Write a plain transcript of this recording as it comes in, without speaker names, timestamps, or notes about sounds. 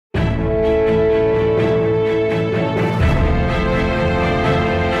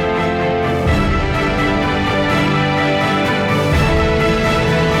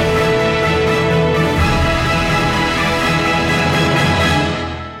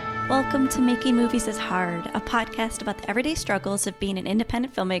Welcome to Making Movies is Hard, a podcast about the everyday struggles of being an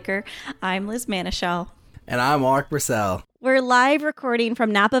independent filmmaker. I'm Liz Manashil. And I'm Ulrich Brissell. We're live recording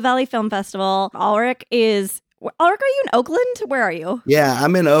from Napa Valley Film Festival. Ulrich, are you in Oakland? Where are you? Yeah,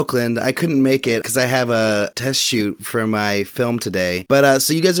 I'm in Oakland. I couldn't make it because I have a test shoot for my film today. But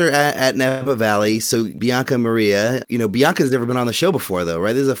so you guys are at Napa Valley. So Bianca and Maria, Bianca's never been on the show before, though,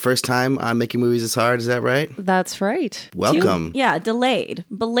 right? This is the first time on Making Movies is Hard. Is that right? That's right. Welcome.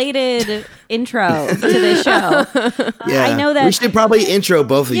 Belated intro to this show. Yeah, I know that we should probably intro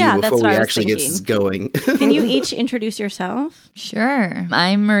both of you before we actually get going. Can you each introduce yourself? Sure.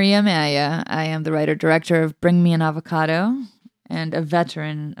 I'm Maria Mealla. I am the writer-director of Bring Me an Avocado and a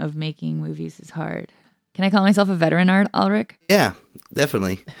veteran of Making Movies is Hard. Can I call myself a veteran, Ulrich? Yeah,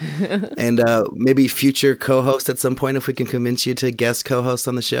 definitely. And maybe future co-host at some point if we can convince you to guest co-host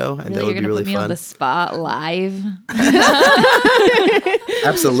on the show. Really? That would be really put me fun. On the spot live?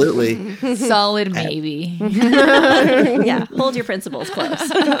 Absolutely. Solid maybe. Yeah, hold your principles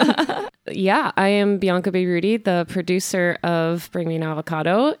close. Yeah, I am Bianca Beyrouti, the producer of Bring Me an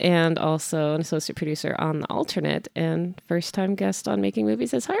Avocado and also an associate producer on The Alternate and first-time guest on Making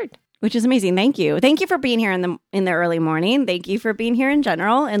Movies is Hard. Which is amazing. Thank you. Thank you for being here in the early morning. Thank you for being here in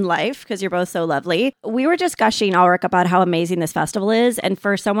general in life because you're both so lovely. We were just gushing, Ulrich, about how amazing this festival is. And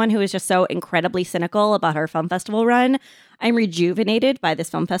for someone who is just so incredibly cynical about her film festival run, I'm rejuvenated by this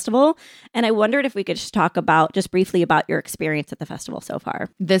film festival. And I wondered if we could just briefly about your experience at the festival so far.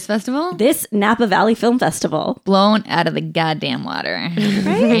 This festival? This Napa Valley Film Festival. Blown out of the goddamn water.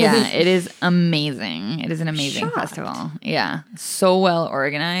 Right? Yeah, it is amazing. It is an amazing festival. Yeah. So well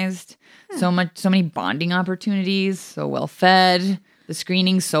organized. So many bonding opportunities. So well fed. The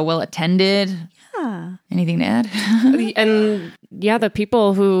screenings so well attended. Yeah. Anything to add? And yeah, the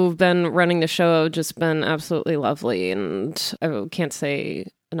people who've been running the show have just been absolutely lovely. And I can't say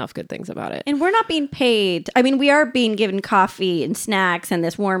enough good things about it. And we're not being paid. I mean, we are being given coffee and snacks in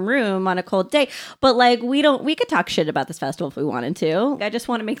this warm room on a cold day, but we could talk shit about this festival if we wanted to. I just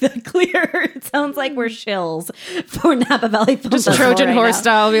want to make that clear. It sounds like we're shills for Napa Valley Film Festival. Just Trojan right horse now.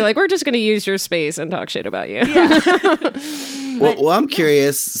 style, be like, we're just going to use your space and talk shit about you. Yeah. Well, I'm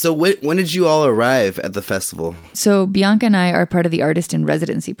curious. So when did you all arrive at the festival? So Bianca and I are part of the artist in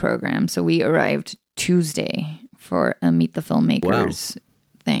residency program. So we arrived Tuesday for a Meet the Filmmakers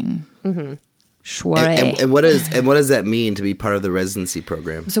thing. Mm-hmm. And what does that mean to be part of the residency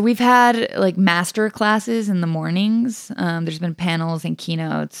program? So we've had like master classes in the mornings. There's been panels and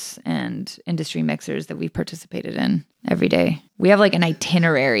keynotes and industry mixers that we've participated in every day. We have like an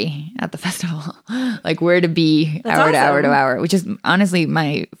itinerary at the festival, like where to be hour to hour to hour, which is honestly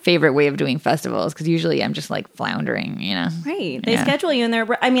my favorite way of doing festivals because usually I'm just like floundering, Right. They schedule you in there.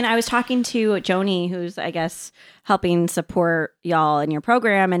 I mean, I was talking to Joni, who's, I guess, helping support y'all in your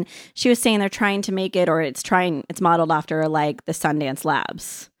program. And she was saying they're trying to make it, or it's modeled after like the Sundance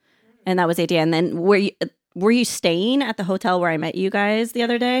Labs. And that was the idea. And then were you staying at the hotel where I met you guys the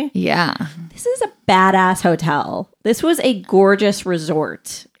other day? Yeah. This is a badass hotel. This was a gorgeous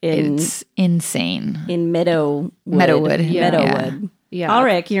resort. It's insane. In Meadowood. Yeah.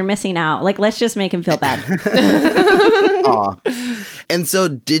 Ulrich, you're missing out. Like, let's just make him feel bad. Aw. And so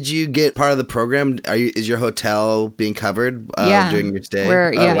did you get part of the program? Is your hotel being covered during your stay?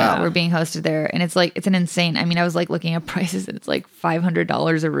 We're being hosted there. And it's an insane, I was like looking at prices and it's like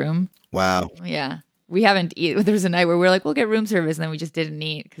 $500 a room. Wow. Yeah. We haven't eaten. There was a night where we were like, we'll get room service. And then we just didn't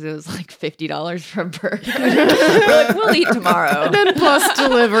eat because it was like $50 for a burger. We're like, we'll eat tomorrow. And then plus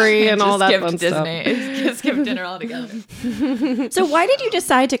delivery and all that fun Disney. stuff. Skip dinner altogether. So why did you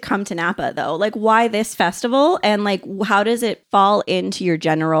decide to come to Napa, though? Like, why this festival? And like, how does it fall into your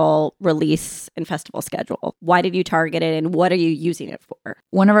general release and festival schedule? Why did you target it? And what are you using it for?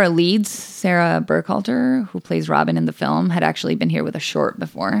 One of our leads, Sarah Burkhalter, who plays Robin in the film, had actually been here with a short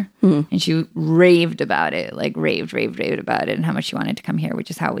before. And she raved about it, like raved about it and how much she wanted to come here,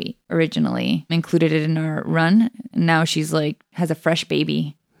 which is how we originally included it in our run. And now she's like, has a fresh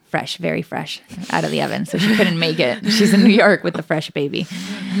baby, very fresh out of the oven. So she couldn't make it. She's in New York with the fresh baby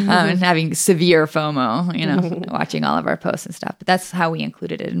and having severe FOMO, watching all of our posts and stuff. But that's how we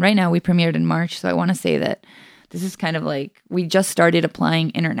included it. And right now we premiered in March. So I want to say that this is kind of like, we just started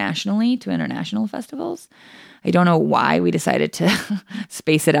applying internationally to international festivals. I don't know why we decided to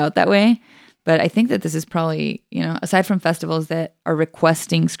space it out that way. But I think that this is probably, aside from festivals that are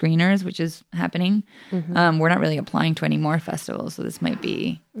requesting screeners, which is happening, we're not really applying to any more festivals. So this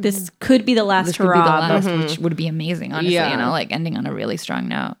could be the last hurrah. Which would be amazing, honestly, like ending on a really strong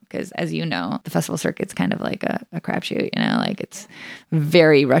note. Because as you know, the festival circuit's kind of like a crapshoot, like it's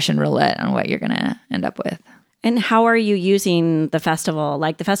very Russian roulette on what you're going to end up with. And how are you using the festival?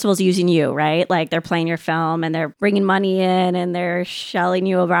 Like the festival's using you, right? Like they're playing your film and they're bringing money in and they're shelling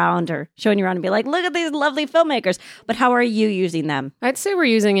you around or showing you around and be like, look at these lovely filmmakers. But how are you using them? I'd say we're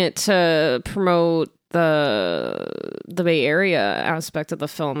using it to promote the Bay Area aspect of the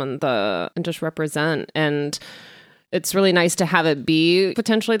film and just represent. And it's really nice to have it be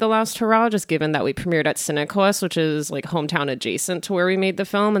potentially the last hurrah, just given that we premiered at Cinequest, which is like hometown adjacent to where we made the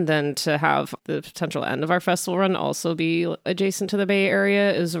film. And then to have the potential end of our festival run also be adjacent to the Bay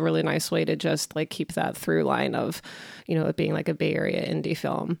Area is a really nice way to just like keep that through line of, it being like a Bay Area indie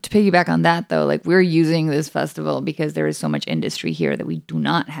film. To piggyback on that, though, like we're using this festival because there is so much industry here that we do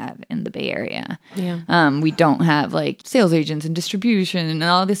not have in the Bay Area. Yeah. We don't have like sales agents and distribution and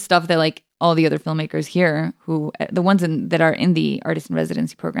all this stuff that like all the other filmmakers here who the ones that are in the artist in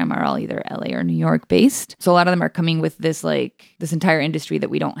residency program are all either LA or New York based. So a lot of them are coming with this entire industry that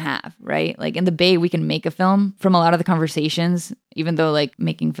we don't have, right? Like in the Bay, we can make a film from a lot of the conversations, even though like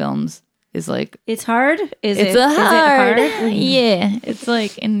making films is like it's hard. Is it hard? Mm-hmm. Yeah, it's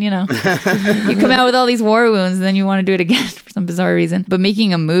like, and you come out with all these war wounds, and then you want to do it again for some bizarre reason. But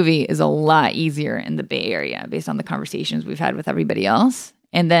making a movie is a lot easier in the Bay Area based on the conversations we've had with everybody else.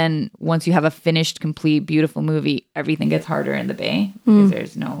 And then once you have a finished, complete, beautiful movie, everything gets harder in the Bay because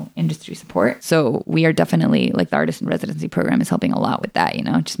there's no industry support. So we are definitely like the artist in residency program is helping a lot with that.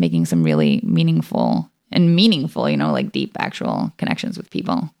 Just making some really meaningful, like deep actual connections with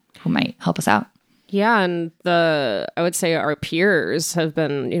people who might help us out. Yeah, and I would say our peers have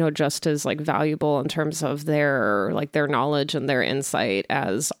been, just as like valuable in terms of their knowledge and their insight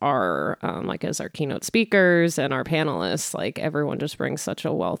as our as our keynote speakers and our panelists. Like everyone just brings such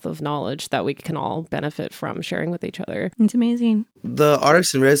a wealth of knowledge that we can all benefit from sharing with each other. It's amazing. The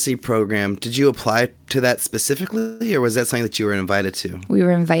Artist in Residency program, did you apply to that specifically, or was that something that you were invited to? We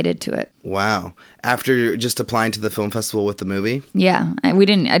were invited to it. Wow. After just applying to the film festival with the movie? Yeah. I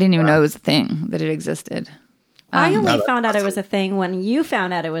didn't even know it was a thing, that it existed. I only found out it was a thing when you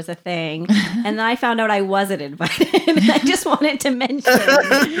found out it was a thing, and then I found out I wasn't invited. I just wanted to mention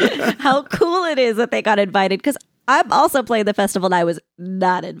how cool it is that they got invited, because I'm also playing the festival and I was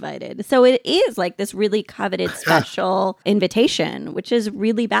not invited. So it is like this really coveted special invitation, which is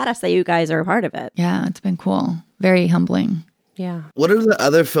really badass that you guys are a part of it. Yeah, it's been cool. Very humbling. Yeah. What do the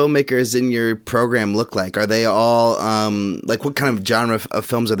other filmmakers in your program look like? Are they all, what kind of genre of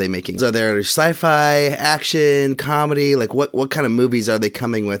films are they making? Are there sci-fi, action, comedy? Like, what kind of movies are they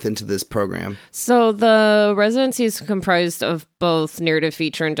coming with into this program? So the residency is comprised of both narrative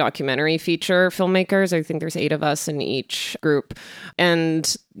feature and documentary feature filmmakers. I think there's 8 of us in each group.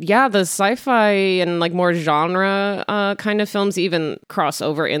 And yeah, the sci-fi and like more genre kind of films even cross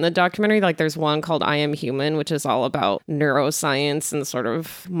over in the documentary. Like there's one called I Am Human, which is all about neuroscience and sort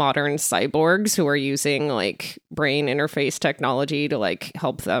of modern cyborgs who are using like brain interface technology to like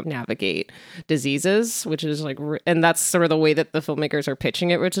help them navigate diseases, which is like, and that's sort of the way that the filmmakers are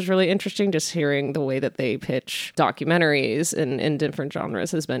pitching it, which is really interesting. Just hearing the way that they pitch documentaries in different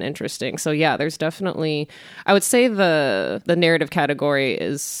genres has been interesting. So yeah, there's definitely, I would say the narrative category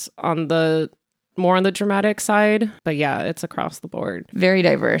is more on the dramatic side, but yeah, it's across the board. Very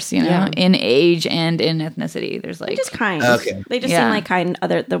diverse, in age and in ethnicity. There's like just kind. Okay. They just seem like kind.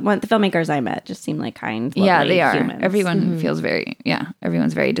 The filmmakers I met just seem like kind. Yeah, they are. Humans. Everyone feels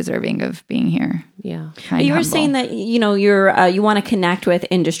everyone's very deserving of being here. Yeah. Kind, you were humble. saying that you want to connect with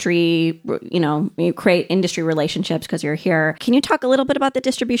industry. You create industry relationships because you're here. Can you talk a little bit about the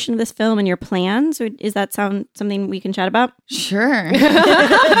distribution of this film and your plans? Or is that something we can chat about? Sure.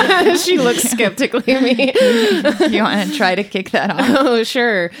 She looks skeptically at me. You want to try to kick that off? Oh,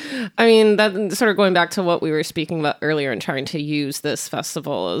 sure. I mean, that sort of going back to what we were speaking about earlier and trying to use this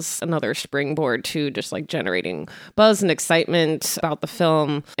festival as another springboard to just like generating buzz and excitement about the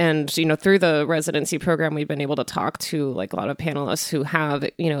film. And, through the residency program, we've been able to talk to like a lot of panelists who have,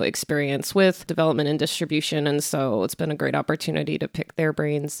 experience with development and distribution. And so it's been a great opportunity to pick their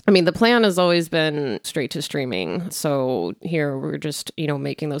brains. I mean, the plan has always been straight to streaming. So here we're just,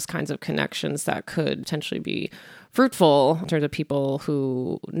 making those kinds of connections that could potentially be fruitful in terms of people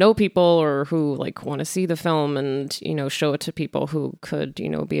who know people or who like want to see the film and, show it to people who could,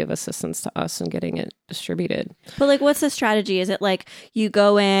 be of assistance to us in getting it distributed. But like, what's the strategy? Is it like you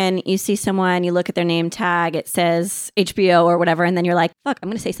go in, you see someone, you look at their name tag, it says HBO or whatever, and then you're like, fuck, I'm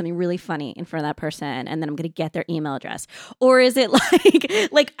going to say something really funny in front of that person, and then I'm going to get their email address? Or is it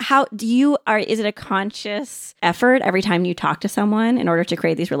is it a conscious effort every time you talk to someone in order to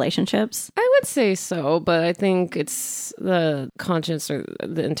create these relationships? I would say so, but I think it's the conscience or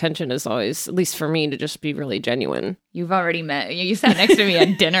the intention is always, at least for me, to just be really genuine. You've already met. You sat next to me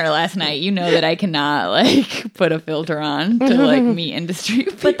at dinner last night. You know that I cannot like put a filter on to like meet industry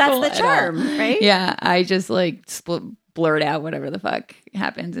people. But that's the charm, right? Yeah, I just like blurt out whatever the fuck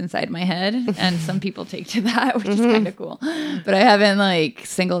happens inside my head, and some people take to that, which is kind of cool. But I haven't like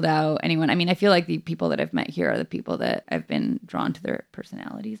singled out anyone. I mean, I feel like the people that I've met here are the people that I've been drawn to their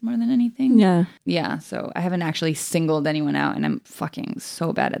personalities more than anything. Yeah. So I haven't actually singled anyone out, and I'm fucking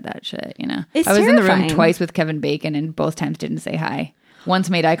so bad at that shit. You know, it's I was terrifying. in the room twice with Kevin Bacon, and both times didn't say hi. Once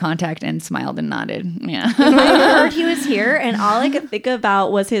made eye contact and smiled and nodded. Yeah. I heard he was here, and all I could think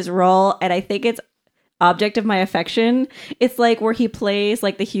about was his role, and I think it's Object of My Affection. It's like where he plays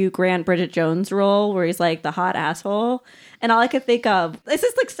like the Hugh Grant Bridget Jones role, where he's like the hot asshole. And all I could think of, this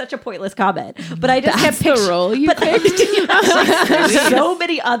is like such a pointless comment, but I just kept the role you picked. So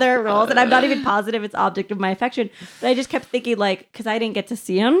many other roles, and I'm not even positive it's Object of My Affection. But I just kept thinking, like, because I didn't get to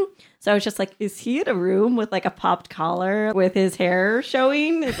see him, so I was just like, is he in a room with like a popped collar with his hair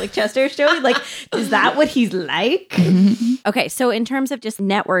showing, his like chest hair showing? Like, is that what he's like? Okay, so in terms of just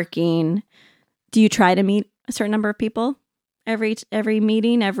networking, do you try to meet a certain number of people every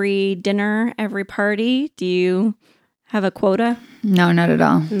meeting, every dinner, every party? Do you have a quota? No, not at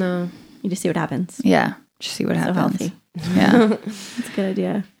all. No. You just see what happens. Yeah, just see what happens. Healthy. Yeah. That's a good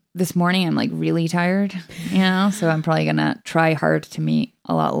idea. This morning I'm like really tired, you know, so I'm probably gonna try hard to meet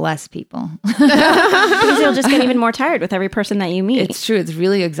a lot less people. Because you'll just get even more tired with every person that you meet. It's true. It's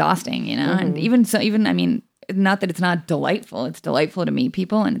really exhausting, you know, and even I mean, not that it's not delightful. It's delightful to meet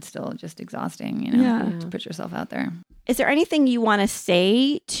people, and it's still just exhausting, you know, to put yourself out there. Is there anything you want to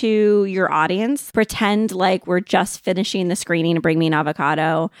say to your audience? Pretend like we're just finishing the screening of Bring Me an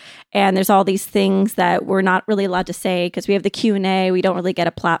Avocado, and there's all these things that we're not really allowed to say because we have the Q&A. We don't really get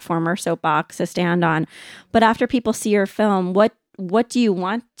a platform or soapbox to stand on. But after people see your film, what do you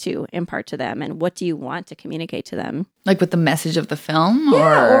want to impart to them, and what do you want to communicate to them? Like with the message of the film?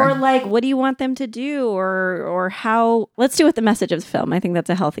 Or like, what do you want them to do? Or how? Let's do with the message of the film. I think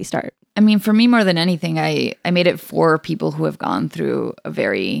that's a healthy start. I mean, for me, more than anything, I made it for people who have gone through a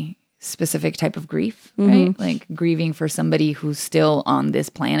very specific type of grief, right? Like grieving for somebody who's still on this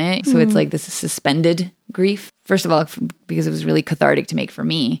planet. So it's like this suspended grief. First of all, because it was really cathartic to make for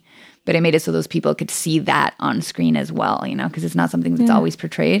me. But I made it so those people could see that on screen as well, you know, because it's not something that's always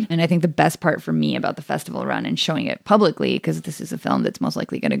portrayed. And I think the best part for me about the festival run and showing it publicly, because this is a film that's most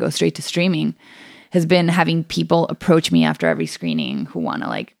likely going to go straight to streaming, has been having people approach me after every screening who want to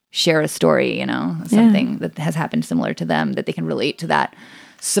like share a story, you know, something that has happened similar to them, that they can relate to that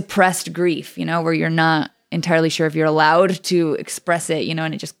suppressed grief, you know, where you're not entirely sure if you're allowed to express it, you know,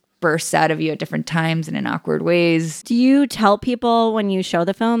 and it just bursts out of you at different times and in awkward ways. Do you tell people when you show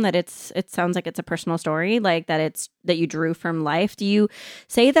the film that it sounds like it's a personal story, like that you drew from life? Do you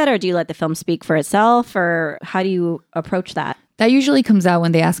say that, or do you let the film speak for itself, or how do you approach that? That usually comes out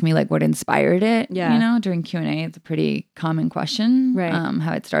when they ask me like what inspired it. Yeah. You know, during Q&A, it's a pretty common question, right?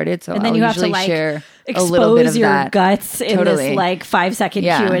 How it started. So and then I'll you have usually to like share expose a little bit of your that. guts in this like 5-second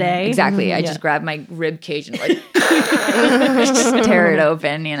Q&A. Exactly. I just grab my rib cage and like just tear it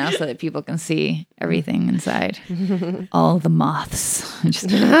open, you know, so that people can see everything inside. All the moths. Just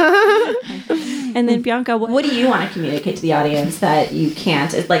And then Bianca, what do you want to communicate to the audience that you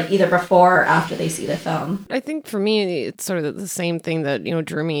can't? It's like either before or after they see the film. I think for me, it's sort of the same thing that, you know,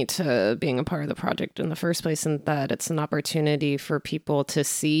 drew me to being a part of the project in the first place, and that it's an opportunity for people to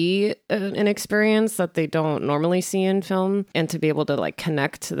see an experience that they don't normally see in film, and to be able to like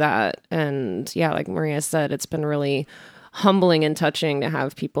connect to that. And yeah, like Maria said, it's been really humbling and touching to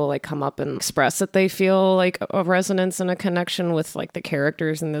have people like come up and express that they feel like a resonance and a connection with like the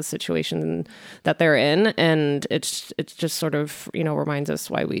characters in the situation that they're in. And it's just sort of, you know, reminds us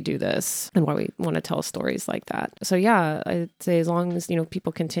why we do this and why we want to tell stories like that. So yeah, I'd say as long as, you know,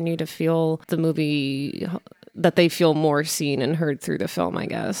 people continue to feel the movie, that they feel more seen and heard through the film, I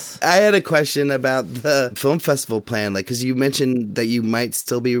guess. I had a question about the film festival plan, like, because you mentioned that you might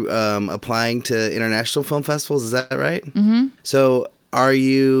still be applying to international film festivals. Is that right? Mm-hmm. So are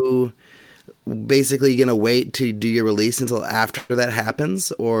you basically going to wait to do your release until after that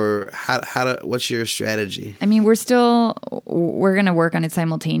happens, or what's your strategy? I mean, we're going to work on it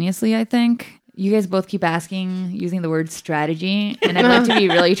simultaneously, I think. You guys both keep asking, using the word strategy, and I'd like to be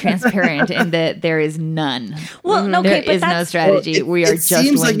really transparent in that there is none. Well, there is no strategy. We are just winging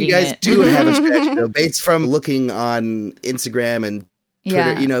it. It seems like you guys do have a strategy, though, based from looking on Instagram and Twitter.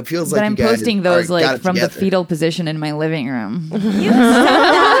 Yeah. You know, it feels like I'm posting those like from the fetal position in my living room. You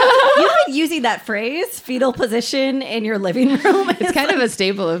using that phrase, fetal position in your living room. It's kind of a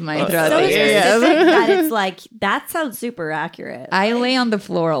staple of mine throughout so the year. specific that it's like, that sounds super accurate. I lay on the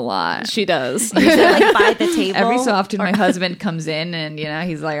floor a lot. She does. Usually, like by the table. Every so often, my husband comes in and,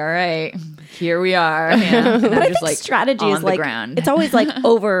 he's like, all right, here we are. And But I'm I just think like strategy on is the like, ground. it's always like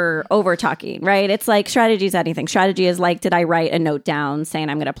over talking, right? It's like strategy is anything. Strategy is like, did I write a note down saying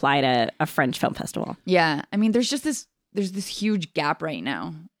I'm going to apply to a French film festival? Yeah. I mean, there's this huge gap right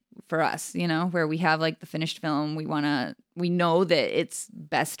now for us, where we have like the finished film. We know that it's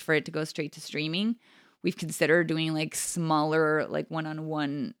best for it to go straight to streaming. We've considered doing like smaller, like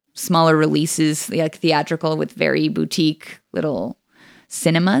one-on-one, smaller releases, like theatrical with very boutique little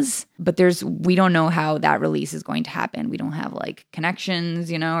cinemas. But we don't know how that release is going to happen. We don't have like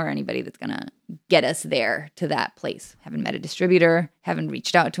connections, or anybody that's going to get us there to that place. Haven't met a distributor, haven't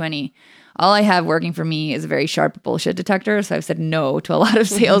reached out to any. All I have working for me is a very sharp bullshit detector. So I've said no to a lot of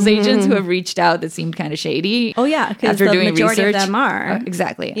sales agents who have reached out that seemed kind of shady. Oh, yeah, because the majority of them are.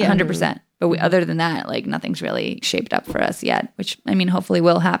 Exactly, 100%. But other than that, like nothing's really shaped up for us yet, which I mean, hopefully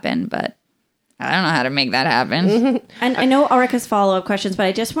will happen, but I don't know how to make that happen. And I know Aurica's follow-up questions, but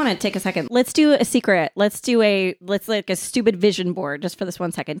I just want to take a second. Let's do a secret. Let's like a stupid vision board just for this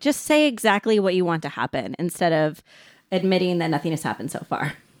 1 second. Just say exactly what you want to happen instead of admitting that nothing has happened so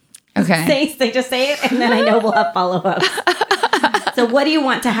far. Okay. Just say it, and then I know we'll have follow-ups. So what do you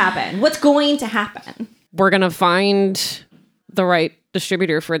want to happen? What's going to happen? We're going to find the right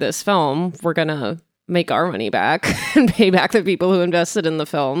distributor for this film. We're going to make our money back and pay back the people who invested in the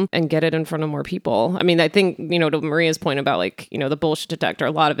film and get it in front of more people. I mean, I think, to Maria's point about like, the bullshit detector,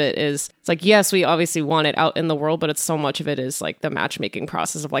 a lot of it is, it's like, yes, we obviously want it out in the world, but it's so much of it is like the matchmaking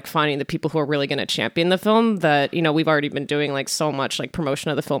process of like finding the people who are really going to champion the film that, we've already been doing like so much like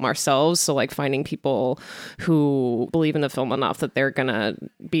promotion of the film ourselves. So like finding people who believe in the film enough that they're going to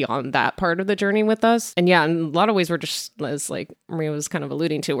be on that part of the journey with us. And yeah, in a lot of ways, we're just, as like Maria was kind of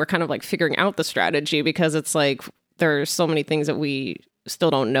alluding to, we're kind of like figuring out the strategy because it's like there's so many things that we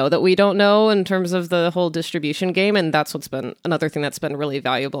still don't know that we don't know in terms of the whole distribution game. And that's what's been another thing that's been really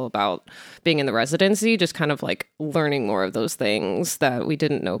valuable about being in the residency, just kind of like learning more of those things that we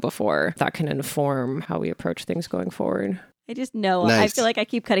didn't know before that can inform how we approach things going forward. I just know. Nice. I feel like I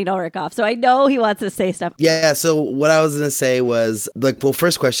keep cutting Ulrich off, so I know he wants to say stuff. Yeah, so what I was going to say was,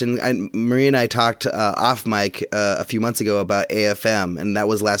 first question, Maria and I talked off mic a few months ago about AFM, and that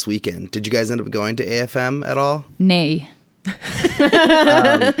was last weekend. Did you guys end up going to AFM at all? Nay.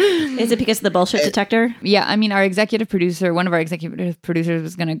 Is it because of the bullshit detector? Yeah, I mean, one of our executive producers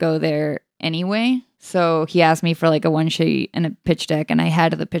was going to go there anyway. So he asked me for like a one sheet and a pitch deck, and I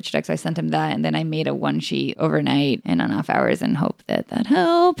had the pitch deck, so I sent him that, and then I made a one sheet overnight and on off hours and hope that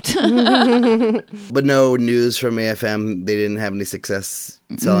helped. But no news from AFM. They didn't have any success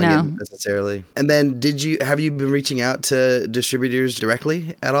selling it necessarily. And then have you been reaching out to distributors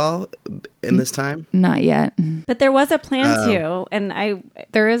directly at all in this time? Not yet. But there was a plan to, and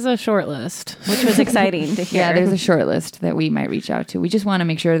there is a short list, which was exciting to hear. Yeah, there's a short list that we might reach out to. We just want to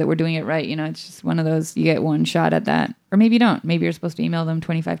make sure that we're doing it right. It's just one of those, you get one shot at that. Or maybe you don't. Maybe you're supposed to email them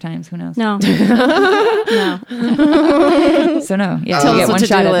 25 times. Who knows? No. No. So no. Yeah, you get one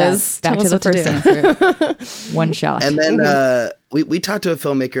shot at that. Back to the first answer. One shot. And then we talked to a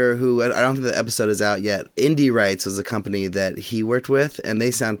filmmaker who, I don't think the episode is out yet. Indie Rights was a company that he worked with, and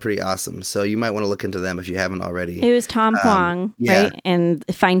they sound pretty awesome. So you might want to look into them if you haven't already. It was Tom Kwong, right? And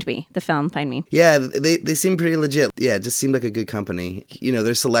Find Me, the film Find Me. Yeah, they seem pretty legit. Yeah, it just seemed like a good company.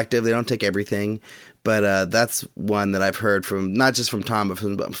 They're selective. They don't take everything. But that's one that I've heard from, not just from Tom,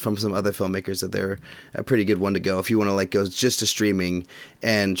 but from some other filmmakers, that they're a pretty good one to go if you want to like go just to streaming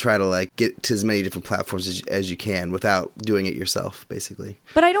and try to like get to as many different platforms as you can without doing it yourself, basically.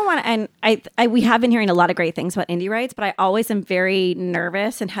 But I don't want to, and we have been hearing a lot of great things about indie rights, but I always am very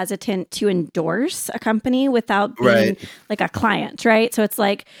nervous and hesitant to endorse a company without being like a client, right? So it's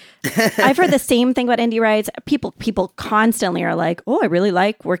like, I've heard the same thing about indie rights. People constantly are like, oh, I really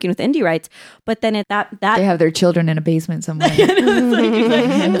like working with indie rights. But then that they have their children in a basement somewhere.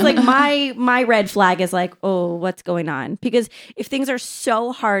 it's like my red flag is like, oh, what's going on? Because if things are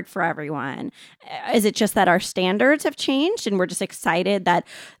so hard for everyone, is it just that our standards have changed and we're just excited that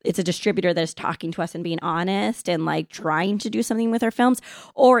it's a distributor that is talking to us and being honest and like trying to do something with our films?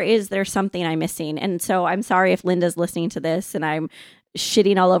 Or is there something I'm missing? And so I'm sorry if Linda's listening to this and I'm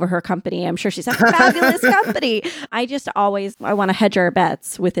shitting all over her company. I'm sure she's a fabulous company. I want to hedge our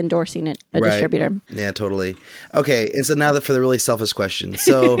bets with endorsing a distributor. Yeah, totally. Okay, and so now for the really selfish question.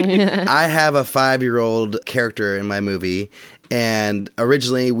 So I have a 5-year-old character in my movie, and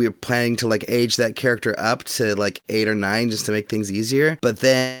originally we were planning to like age that character up to like 8 or 9 just to make things easier. But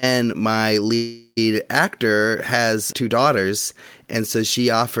then my lead actor has 2 daughters, and so she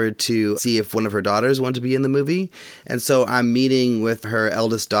offered to see if one of her daughters wanted to be in the movie. And so I'm meeting with her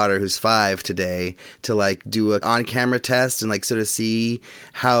eldest daughter, who's 5 today, to like do an on-camera test and like sort of see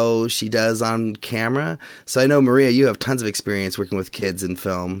how she does on camera. So I know, Maria, you have tons of experience working with kids in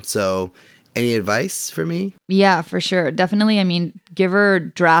film. So any advice for me? Yeah, for sure. Definitely. I mean, give her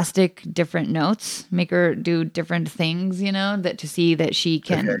drastic different notes, make her do different things, you know, that to see that she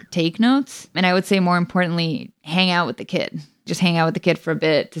can take notes. And I would say more importantly, hang out with the kid. Just hang out with the kid for a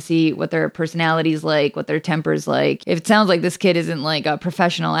bit to see what their personality's like, what their temper's like. If it sounds like this kid isn't like a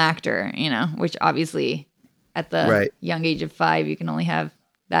professional actor, you know, which obviously at the young age of 5, you can only have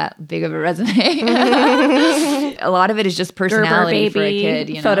that big of a resume. A lot of it is just personality for a kid,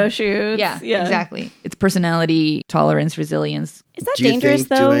 you know. Photo shoots. Yeah, exactly. It's personality, tolerance, resilience. Is that dangerous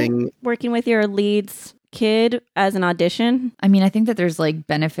though, working with your lead's kid as an audition? I mean, I think that there's like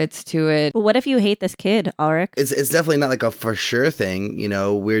benefits to it. But what if you hate this kid, Ulrich? It's definitely not like a for sure thing, you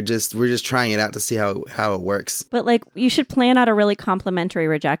know. We're just trying it out to see how it works. But like, you should plan out a really complimentary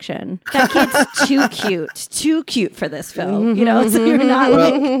rejection. That kid's too cute for this film, you know. So you're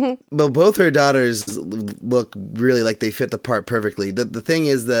not But both her daughters look really like they fit the part perfectly. The thing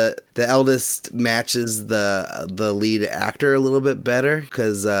is that the eldest matches the lead actor a little bit better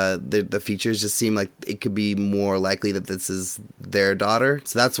because the features just seem like it could be more likely that this is their daughter.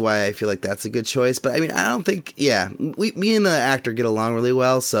 So that's why I feel like that's a good choice. But I mean, I don't think, me and the actor get along really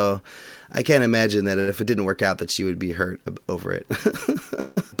well. So I can't imagine that if it didn't work out that she would be hurt over it.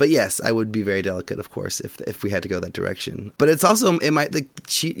 But yes, I would be very delicate, of course, if we had to go that direction. But it's also,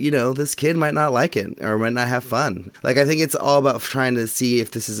 this kid might not like it or might not have fun. Like, I think it's all about trying to see if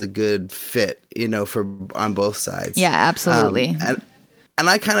this is a good fit, you know, on both sides. Yeah, absolutely. And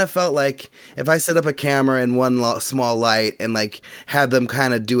I kind of felt like if I set up a camera and one small light and like have them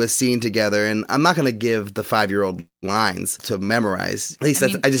kind of do a scene together, and I'm not going to give the 5-year-old lines to memorize. At least I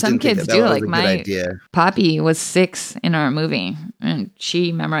just didn't think that was a good idea. Poppy was 6 in our movie, and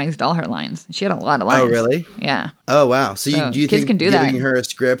she memorized all her lines. She had a lot of lines. Oh, really? Yeah. Oh, wow. So do you think can do giving that. her a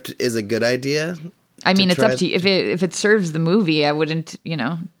script is a good idea? I mean, it's up to you. If it serves the movie, I wouldn't,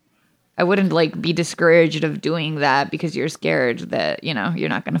 I wouldn't like be discouraged of doing that because you're scared that, you know, you're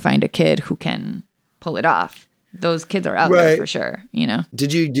not going to find a kid who can pull it off. Those kids are out there for sure, you know. Were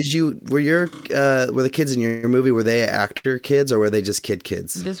the kids in your movie, were they actor kids or were they just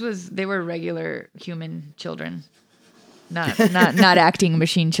kids? They were regular human children. Not acting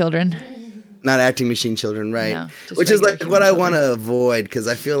machine children. Not acting machine children, right? No, which is like what I want to avoid because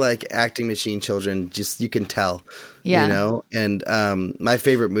I feel like acting machine children, just you can tell, you know? And my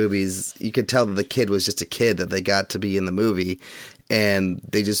favorite movies, you could tell that the kid was just a kid that they got to be in the movie and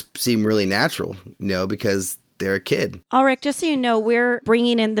they just seem really natural, you know, because they're a kid. Ulrich, just so you know, we're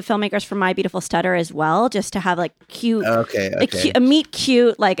bringing in the filmmakers from My Beautiful Stutter as well, just to have like cute, a meet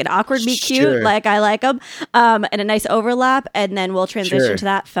cute, like an awkward meet cute, like I like them, and a nice overlap, and then we'll transition to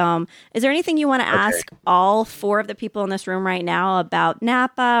that film. Is there anything you want to ask all 4 of the people in this room right now about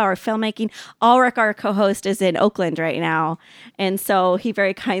Napa or filmmaking? Ulrich, our co-host, is in Oakland right now, and so he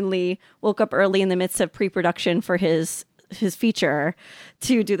very kindly woke up early in the midst of pre-production for his feature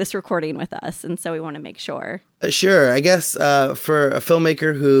to do this recording with us, and so we want to make sure. Sure. I guess for a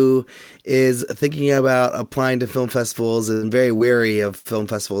filmmaker who is thinking about applying to film festivals and very wary of film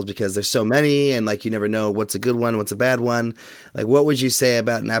festivals because there's so many and like you never know what's a good one, what's a bad one, like what would you say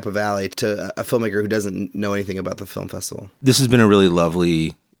about Napa Valley to a filmmaker who doesn't know anything about the film festival? This has been a really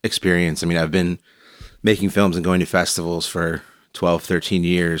lovely experience. I mean, I've been making films and going to festivals for 12, 13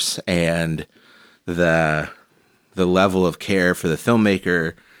 years, and the level of care for the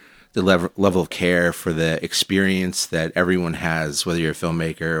filmmaker, the level of care for the experience that everyone has, whether you're a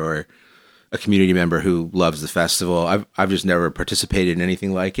filmmaker or a community member who loves the festival. I've just never participated in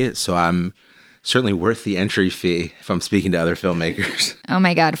anything like it, so I'm certainly worth the entry fee if I'm speaking to other filmmakers. Oh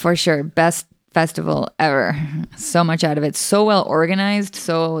my God, for sure. Best festival ever. So much out of it. So well organized.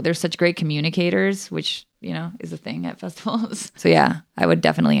 So there's such great communicators, which, you know, is a thing at festivals. So yeah, I would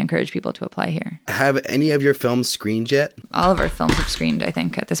definitely encourage people to apply here. Have any of your films screened yet? All of our films have screened, I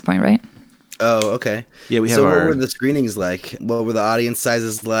think, at this point, right? Oh, okay. Yeah, we have. So what were the screenings like? What were the audience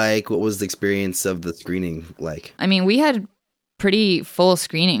sizes like? What was the experience of the screening like? I mean, we had pretty full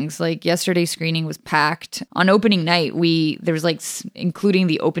screenings. Like yesterday's screening was packed. On opening night, there was like, including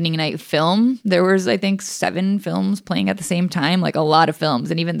the opening night film, there was, I think, 7 films playing at the same time, like a lot of films.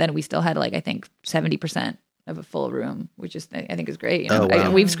 And even then we still had like, I think 70% of a full room, which is, I think is great. You know? Oh,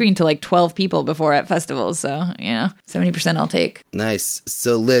 wow. We've screened to like 12 people before at festivals. So, 70% I'll take. Nice.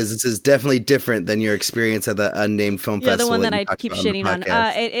 So, Liz, this is definitely different than your experience at the Unnamed Film Festival. The one that I keep shitting on.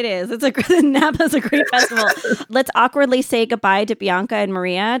 It is. Napa's a great festival. Let's awkwardly say goodbye to Bianca and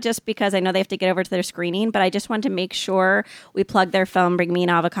Maria, just because I know they have to get over to their screening, but I just want to make sure we plug their film, Bring Me an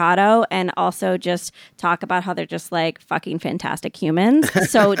Avocado, and also just talk about how they're just like fucking fantastic humans.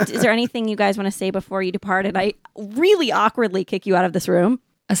 So is there anything you guys want to say before you depart? And I really awkwardly kick you out of this room.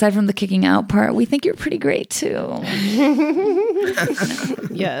 Aside from the kicking out part, we think you're pretty great too.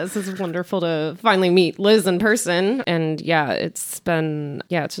 Yes, it's wonderful to finally meet Liz in person. And it's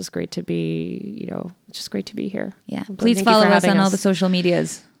just great to be, it's just great to be here. Yeah. Please follow us on all the social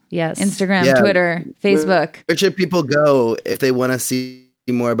medias. Yes. Instagram, Twitter, Facebook. Where should people go if they want to see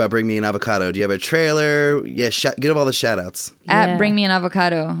more about Bring Me an Avocado? Do you have a trailer? Yeah, give all the shout outs. At Bring Me an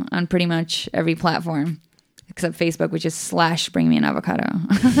Avocado on pretty much every platform. Except Facebook, which is / Bring Me an Avocado.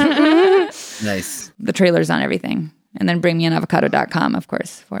 Nice. The trailer's on everything. And then bringmeanavocado.com, of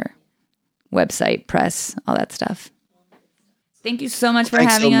course, for website, press, all that stuff. Thank you so much for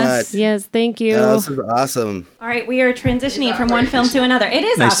having us. Yes, thank you. This is awesome. All right, we are transitioning from one film to another. It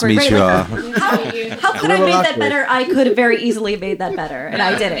is Nice awkward. to meet you all. How could I have made that better? I could have very easily made that better, and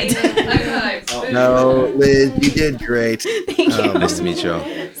I didn't. No, Liz, you did great. Thank you. Nice to meet you all.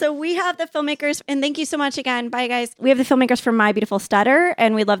 So we have the filmmakers, and thank you so much again. Bye, guys. We have the filmmakers from My Beautiful Stutter,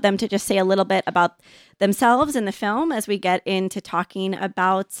 and we'd love them to just say a little bit about themselves in the film as we get into talking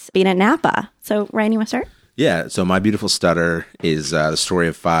about being at Napa. So, Ryan, you want to start? Yeah, so My Beautiful Stutter is the story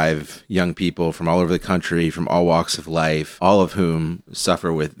of 5 young people from all over the country, from all walks of life, all of whom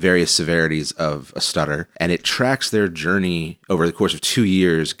suffer with various severities of a stutter. And it tracks their journey over the course of 2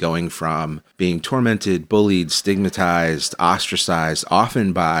 years, going from being tormented, bullied, stigmatized, ostracized,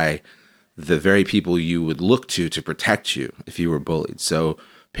 often by the very people you would look to protect you if you were bullied. So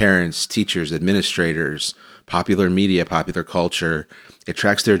parents, teachers, administrators, popular media, popular culture. It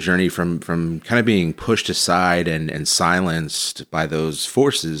tracks their journey from kind of being pushed aside and silenced by those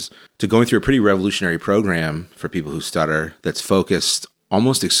forces to going through a pretty revolutionary program for people who stutter that's focused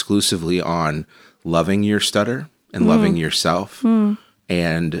almost exclusively on loving your stutter and loving yourself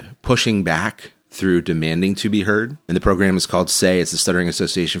and pushing back through demanding to be heard. And the program is called SAY. It's the Stuttering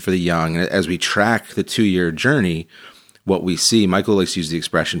Association for the Young. And as we track the 2-year journey, what we see, Michael likes to use the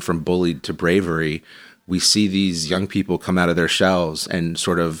expression from bullied to bravery. We see these young people come out of their shells and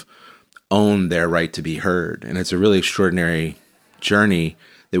sort of own their right to be heard. And it's a really extraordinary journey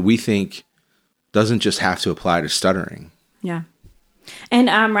that we think doesn't just have to apply to stuttering. Yeah. And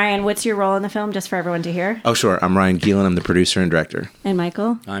Ryan, what's your role in the film, just for everyone to hear? Oh, sure. I'm Ryan Gielen. I'm the producer and director. And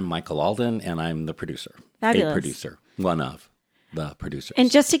Michael? I'm Michael Alden, and I'm the producer. Fabulous. A producer. One of the producers.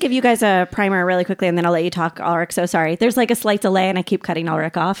 And just to give you guys a primer really quickly, and then I'll let you talk, Ulrich. So sorry. There's like a slight delay, and I keep cutting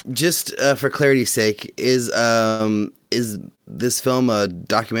Ulrich off. Just for clarity's sake, is this film a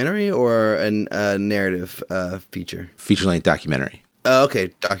documentary or a narrative feature? Feature-length documentary. Oh,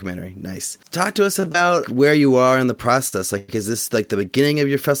 okay, documentary. Nice. Talk to us about where you are in the process. Like, is this like the beginning of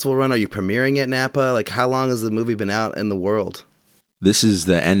your festival run? Are you premiering at Napa? Like, how long has the movie been out in the world? This is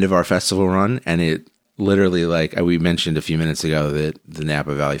the end of our festival run, and it literally, like we mentioned a few minutes ago, that the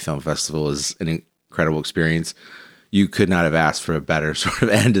Napa Valley Film Festival is an incredible experience. You could not have asked for a better sort of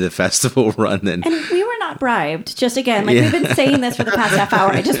end to the festival run than... And we were not bribed. Just again, like we've been saying this for the past half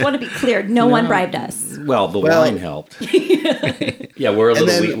hour. I just want to be clear. No one bribed us. Well, the wine helped. Yeah, we're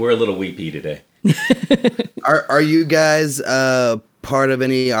a little weepy today. Are you guys part of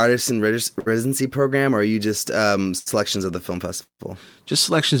any artist in residency program, or are you just selections of the film festival? Just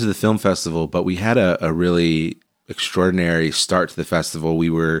selections of the film festival, but we had a really extraordinary start to the festival. We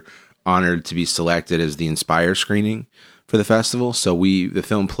were honored to be selected as the Inspire screening for the festival. So the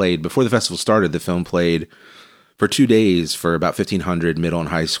film played, before the festival started, the film played for 2 days for about 1,500 middle and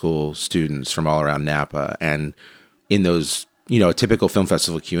high school students from all around Napa. And in those, a typical film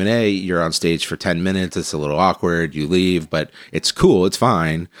festival Q&A, you're on stage for 10 minutes. It's a little awkward. You leave, but it's cool. It's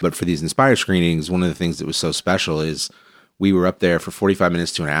fine. But for these Inspire screenings, one of the things that was so special is we were up there for 45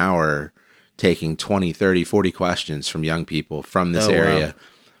 minutes to an hour taking 20, 30, 40 questions from young people from this area. Wow.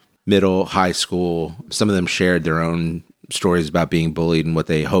 Middle, high school. Some of them shared their own stories about being bullied and what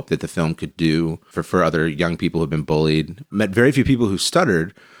they hoped that the film could do for other young people who have been bullied. Met very few people who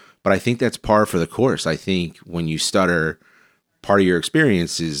stuttered, but I think that's par for the course. I think when you stutter, part of your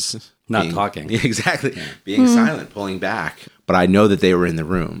experience is not talking. Exactly. Yeah. Being silent, pulling back. But I know that they were in the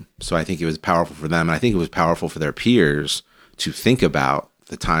room. So I think it was powerful for them. And I think it was powerful for their peers to think about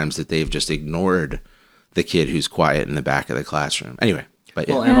the times that they've just ignored the kid who's quiet in the back of the classroom. Anyway, but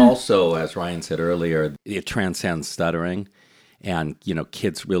yeah. Well, and also, as Ryan said earlier, it transcends stuttering. And,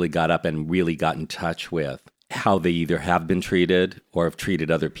 kids really got up and really got in touch with how they either have been treated or have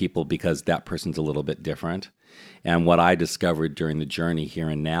treated other people because that person's a little bit different. And what I discovered during the journey here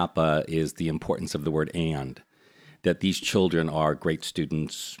in Napa is the importance of the word "and." That these children are great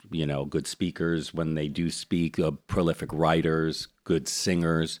students, good speakers when they do speak, prolific writers, good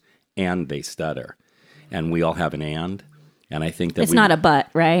singers, and they stutter. And we all have an "and." And I think that it's not a but,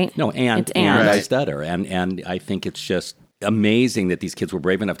 right? No, it's and I stutter. And I think it's just amazing that these kids were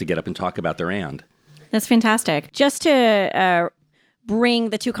brave enough to get up and talk about their "and." That's fantastic. Just to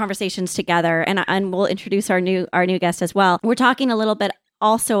bring the two conversations together, and we'll introduce our new guest as well. We're talking a little bit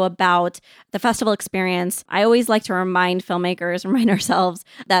also about the festival experience. I always like to remind filmmakers, remind ourselves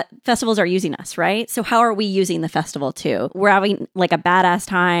that festivals are using us, right? So how are we using the festival too? We're having like a badass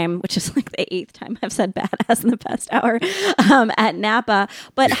time, which is like the 8th time I've said badass in the past hour at Napa.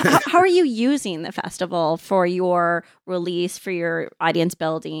 But how are you using the festival for your release, for your audience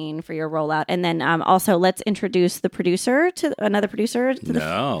building, for your rollout? And then also let's introduce another producer.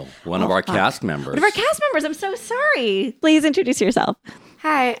 One of our cast members. One of our cast members. I'm so sorry. Please introduce yourself.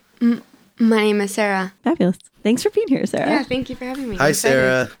 Hi, my name is Sarah. Fabulous. Thanks for being here, Sarah. Yeah, thank you for having me. Hi,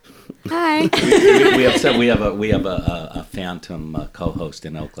 Sarah. Hi. we have a phantom co-host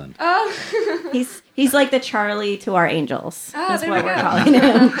in Oakland. Oh, he's like the Charlie to our angels. Oh, That's there what we we're go. calling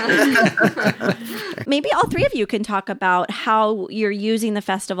him. Maybe all three of you can talk about how you're using the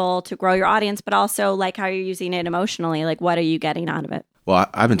festival to grow your audience, but also like how you're using it emotionally. Like, what are you getting out of it? Well,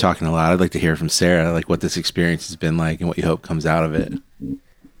 I've been talking a lot. I'd like to hear from Sarah, like what this experience has been like and what you hope comes out of it.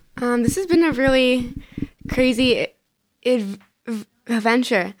 This has been a really crazy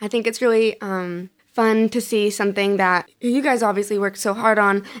adventure. I think it's really fun to see something that you guys obviously worked so hard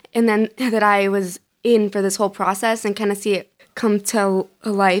on, and then that I was in for this whole process and kind of see it come to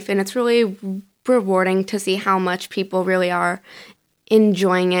life. And it's really rewarding to see how much people really are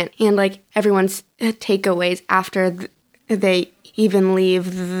enjoying it, and like everyone's takeaways after they even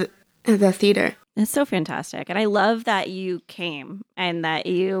leave the theater. It's so fantastic. And I love that you came and that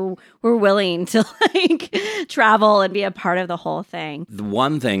you were willing to like travel and be a part of the whole thing. The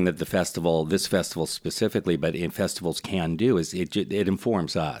one thing that this festival specifically, but in festivals can do is it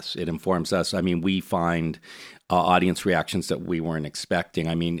informs us. It informs us. I mean, we find audience reactions that we weren't expecting.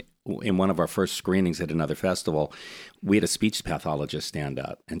 I mean, in one of our first screenings at another festival, we had a speech pathologist stand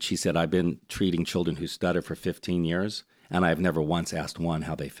up, and she said, "I've been treating children who stutter for 15 years, and I've never once asked one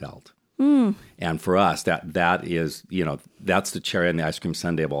how they felt." And for us, that is, that's the cherry on the ice cream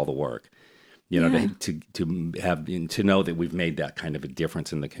sundae of all the work. To know that we've made that kind of a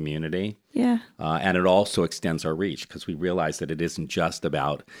difference in the community. Yeah. And it also extends our reach because we realize that it isn't just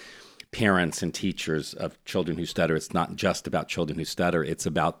about parents and teachers of children who stutter. It's not just about children who stutter. It's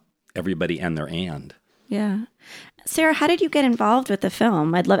about everybody and their "and." Yeah. Sarah, how did you get involved with the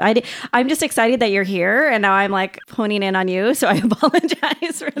film? I'm just excited that you're here, and now I'm like honing in on you, so I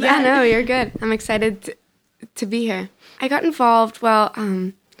apologize for that. Yeah, no, you're good. I'm excited to be here. I got involved, Taro,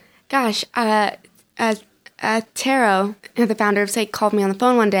 the founder of Psych, called me on the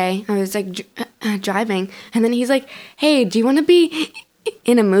phone one day. I was like driving, and then he's like, "Hey, do you want to be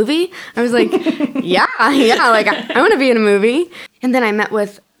in a movie?" I was like, yeah, like I want to be in a movie. And then I met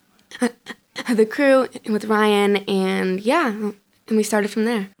with the crew, with Ryan, and we started from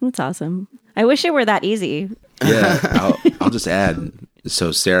there. That's awesome. I wish it were that easy. Yeah, I'll just add.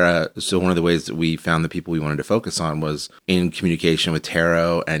 So one of the ways that we found the people we wanted to focus on was in communication with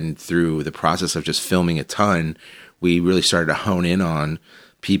Taro, and through the process of just filming a ton, we really started to hone in on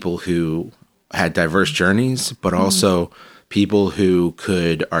people who had diverse journeys, but also people who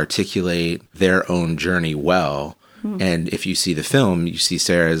could articulate their own journey well. And if you see the film, you see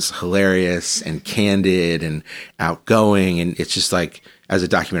Sarah's hilarious and candid and outgoing. And it's just like, as a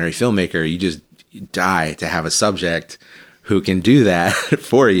documentary filmmaker, you just die to have a subject who can do that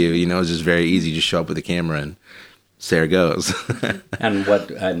for you. It's just very easy to show up with a camera and Sarah goes.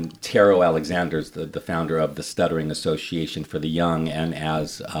 And Taro Alexander's the founder of the Stuttering Association for the Young. And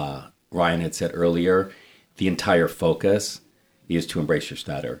as Ryan had said earlier, the entire focus is to embrace your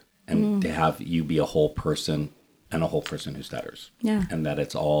stutter and to have you be a whole person. And a whole person who stutters. Yeah. And that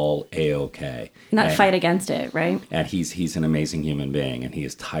it's all A-okay. Not fight against it, right? And he's an amazing human being, and he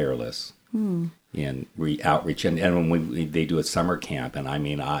is tireless in outreach. And when they do a summer camp, and I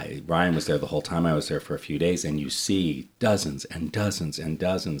mean, Ryan was there the whole time. I was there for a few days, and you see dozens and dozens and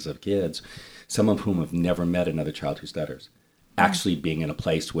dozens of kids, some of whom have never met another child who stutters. actually being in a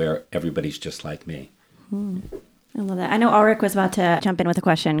place where everybody's just like me. I love that. I know Ulrich was about to jump in with a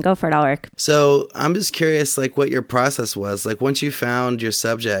question. Go for it, Ulrich. So I'm just curious, like, what your process was. Like, once you found your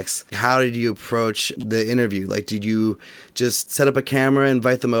subjects, how did you approach the interview? Like, did you just set up a camera,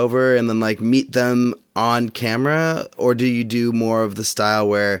 invite them over, and then, like, meet them on camera? Or do you do more of the style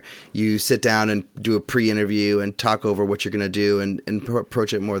where you sit down and do a pre-interview and talk over what you're going to do and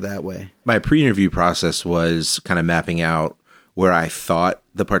approach it more that way? My pre-interview process was kind of mapping out where I thought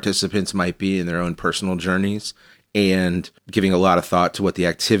the participants might be in their own personal journeys, and giving a lot of thought to what the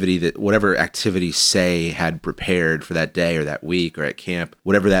activity whatever activity say had prepared for that day or that week or at camp,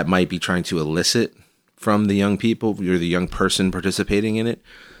 whatever that might be trying to elicit from the young people or the young person participating in it,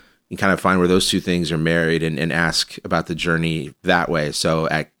 and kind of find where those two things are married and ask about the journey that way. So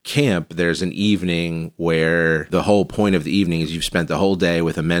at camp, there's an evening where the whole point of the evening is you've spent the whole day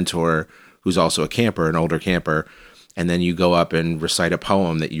with a mentor who's also a camper, an older camper, and then you go up and recite a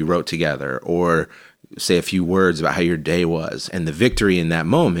poem that you wrote together or say a few words about how your day was. And the victory in that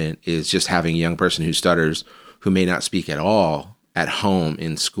moment is just having a young person who stutters, who may not speak at all at home,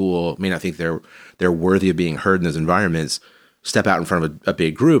 in school, may not think they're worthy of being heard in those environments, step out in front of a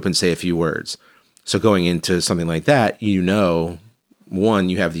big group and say a few words. So going into something like that, one,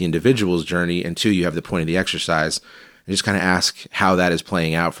 you have the individual's journey, and two, you have the point of the exercise. And just kind of ask how that is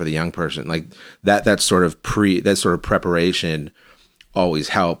playing out for the young person. Like that sort of preparation always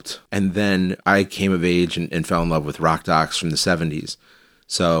helped. And then I came of age and fell in love with rock docs from the 70s.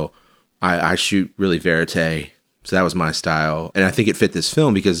 So I shoot really verite. So that was my style. And I think it fit this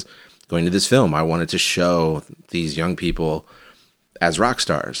film because going to this film, I wanted to show these young people as rock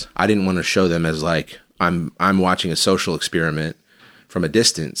stars. I didn't want to show them as like, I'm watching a social experiment from a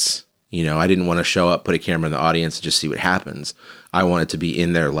distance. I didn't want to show up, put a camera in the audience and just see what happens. I wanted to be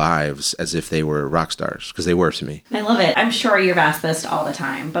in their lives as if they were rock stars, because they were to me. I love it. I'm sure you've asked this all the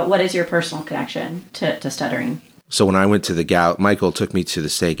time, but what is your personal connection to stuttering? So when I went to the gala, Michael took me to the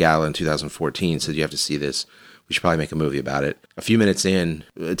State Gala in 2014, said, you have to see this. We should probably make a movie about it. A few minutes in,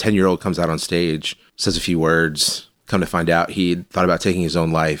 a 10-year-old comes out on stage, says a few words. Come to find out, he'd thought about taking his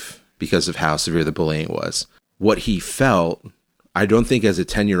own life because of how severe the bullying was. What he felt, I don't think as a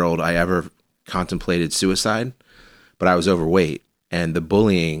 10-year-old I ever contemplated suicide, but I was overweight. And the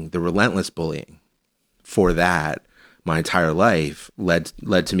bullying, the relentless bullying for that, my entire life led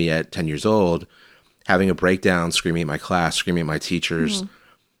to me at 10 years old, having a breakdown, screaming at my class, screaming at my teachers. Mm-hmm.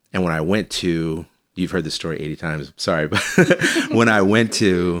 And when I went to, you've heard this story 80 times, sorry, but when I went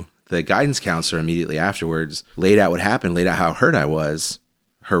to the guidance counselor immediately afterwards, laid out what happened, laid out how hurt I was,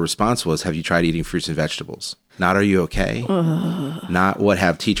 her response was, have you tried eating fruits and vegetables? Not, are you okay? Not, what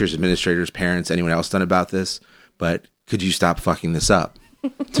have teachers, administrators, parents, anyone else done about this? But could you stop fucking this up?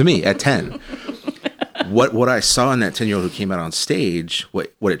 To me, at 10. What I saw in that 10-year-old who came out on stage,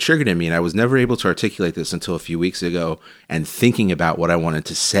 what it triggered in me, and I was never able to articulate this until a few weeks ago, and thinking about what I wanted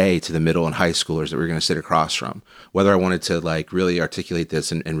to say to the middle and high schoolers that we were going to sit across from, whether I wanted to like really articulate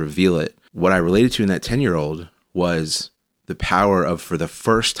this and reveal it. What I related to in that 10-year-old was the power of, for the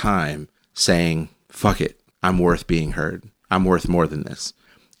first time, saying, fuck it, I'm worth being heard. I'm worth more than this.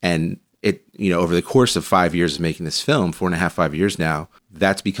 And it, over the course of 5 years of making this film, 4.5, 5 years now,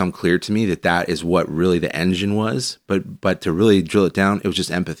 that's become clear to me that is what really the engine was. But to really drill it down, it was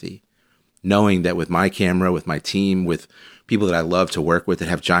just empathy. Knowing that with my camera, with my team, with people that I love to work with that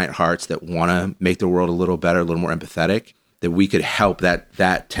have giant hearts that want to make the world a little better, a little more empathetic, that we could help that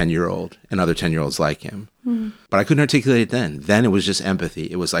 10-year-old and other 10-year-olds like him. Mm. But I couldn't articulate it then. Then it was just empathy.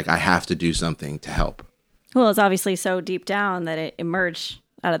 It was like, I have to do something to help. Well, it's obviously so deep down that it emerged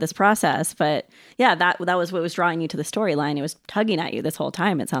out of this process. But yeah, that was what was drawing you to the storyline. It was tugging at you this whole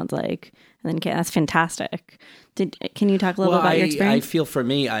time, it sounds like. And then that's fantastic. Can you talk a little bit about your experience? I feel for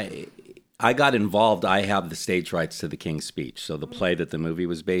me, I got involved. I have the stage rights to The King's Speech, so the play that the movie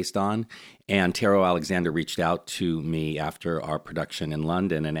was based on. And Taro Alexander reached out to me after our production in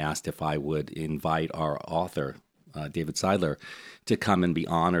London and asked if I would invite our author, David Seidler, to come and be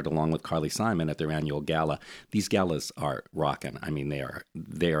honored along with Carly Simon at their annual gala. These galas are rocking. I mean,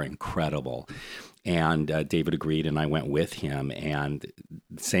 they are incredible. And David agreed, and I went with him. And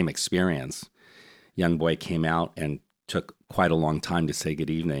same experience. Young boy came out and took quite a long time to say good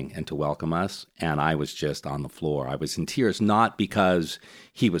evening and to welcome us. And I was just on the floor. I was in tears, not because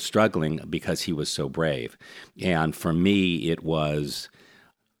he was struggling, because he was so brave. And for me, it was,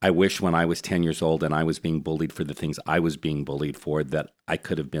 I wish when I was 10 years old and I was being bullied for the things I was being bullied for, that I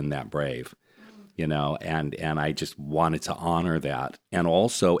could have been that brave, and I just wanted to honor that and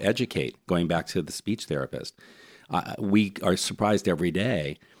also educate, going back to the speech therapist. We are surprised every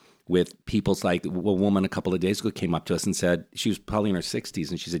day with people's like, a woman a couple of days ago came up to us and said, she was probably in her 60s,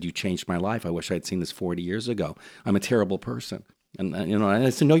 and she said, you changed my life. I wish I'd seen this 40 years ago. I'm a terrible person. And, and I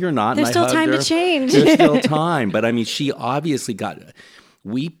said, no, you're not. There's and I still time hugged to her. change. There's still time. But I mean, she obviously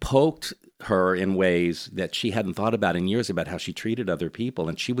we poked her in ways that she hadn't thought about in years about how she treated other people.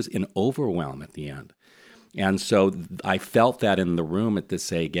 And she was in overwhelm at the end. And so I felt that in the room at this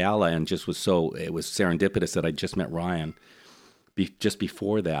gala, and it was serendipitous that I just met Ryan just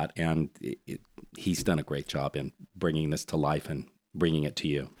before that. And he's done a great job in bringing this to life and bringing it to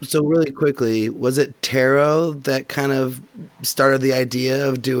you. So really quickly, was it Taro that kind of started the idea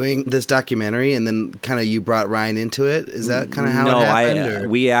of doing this documentary, and then kind of you brought Ryan into it? Is that kind of how it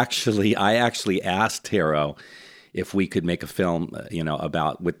happened? I actually asked Taro if we could make a film,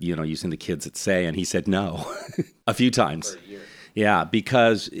 about using the kids at Say, and he said no a few times. Yeah,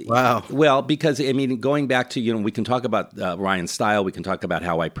 because wow. Well, because I mean, going back to we can talk about Ryan's style, we can talk about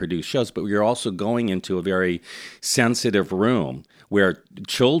how I produce shows, but we're also going into a very sensitive room where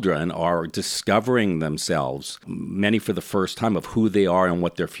children are discovering themselves, many for the first time, of who they are and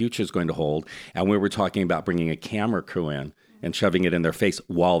what their future is going to hold. And we were talking about bringing a camera crew in and shoving it in their face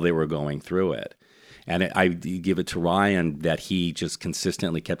while they were going through it. And I give it to Ryan that he just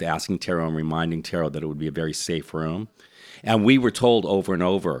consistently kept asking Taro and reminding Taro that it would be a very safe room. And we were told over and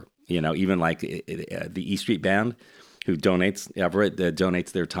over, even like the E Street Band, who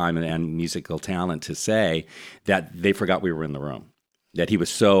donates their time and musical talent to Say, that they forgot we were in the room. That he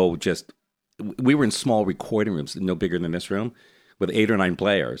was we were in small recording rooms, no bigger than this room, with 8 or 9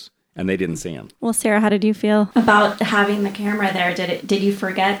 players, and they didn't see him. Well, Sarah, how did you feel about having the camera there? Did you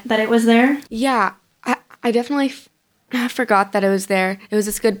forget that it was there? Yeah, I definitely forgot that it was there. It was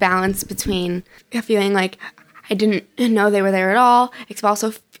this good balance between feeling like I didn't know they were there at all, but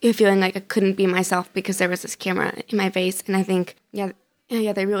also feeling like I couldn't be myself because there was this camera in my face. And I think,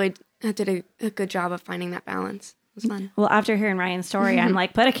 they really did a good job of finding that balance. It was fun. Well, after hearing Ryan's story, I'm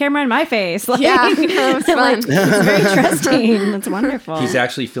like, put a camera in my face. Like, it was fun. It's very trusting. It's wonderful. He's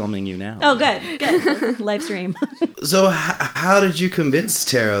actually filming you now. Oh, good. Live stream. So how did you convince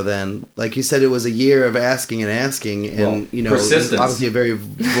Taro then? Like you said, it was a year of asking, and persistence. Obviously a very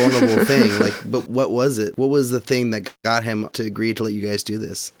vulnerable thing. But what was it? What was the thing that got him to agree to let you guys do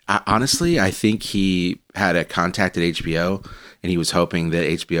this? Honestly, I think he had a contact at HBO, and he was hoping that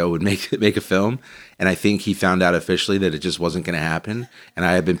HBO would make a film. And I think he found out officially that it just wasn't going to happen. And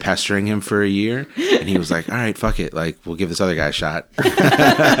I had been pestering him for a year, and he was like, "All right, fuck it. Like, we'll give this other guy a shot."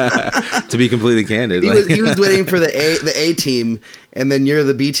 To be completely candid, he was waiting for the A team, and then you're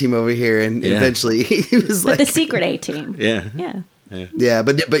the B team over here, and eventually he was like the secret A team. Yeah. Yeah,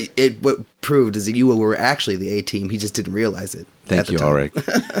 but what proved is that you were actually the A team. He just didn't realize it. Thank you, Ulrich.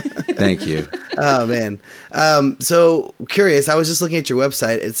 Thank you. Oh, man. So curious. I was just looking at your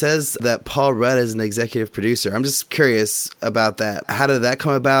website. It says that Paul Rudd is an executive producer. I'm just curious about that. How did that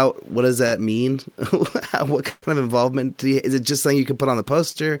come about? What does that mean? What kind of involvement is it just something you can put on the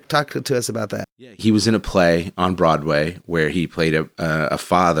poster? Talk to us about that. Yeah, he was in a play on Broadway where he played a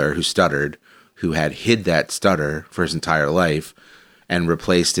father who stuttered, who had hid that stutter for his entire life and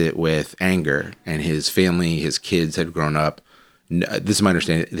replaced it with anger. And his family, his kids had grown up, this is my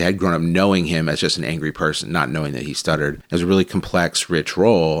understanding, they had grown up knowing him as just an angry person, not knowing that he stuttered. It was a really complex, rich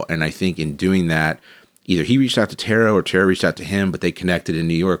role. And I think in doing that, either he reached out to Taro or Taro reached out to him, but they connected in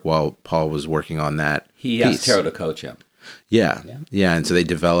New York while Paul was working on that He asked Taro to coach him. Yeah. And so they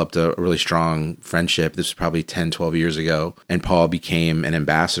developed a really strong friendship. This was probably 10, 12 years ago. And Paul became an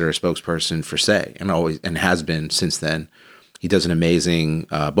ambassador, a spokesperson for Say, and has been since then. He does an amazing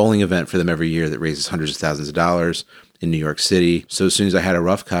bowling event for them every year that raises hundreds of thousands of dollars in New York City. So as soon as I had a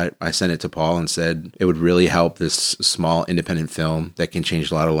rough cut, I sent it to Paul and said, it would really help this small independent film that can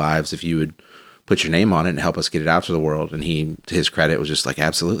change a lot of lives if you would put your name on it and help us get it out to the world. And he, to his credit, was just like,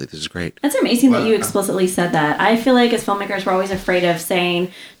 absolutely, this is great. That's amazing that you explicitly said that. I feel like as filmmakers, we're always afraid of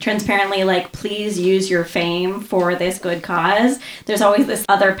saying transparently, like, please use your fame for this good cause. There's always this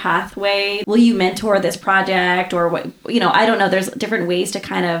other pathway. Will you mentor this project? Or what? I don't know. There's different ways to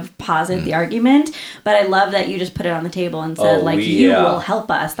kind of posit the argument. But I love that you just put it on the table and said, you will help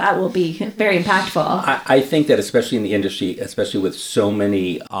us. That will be very impactful. I think that especially in the industry, especially with so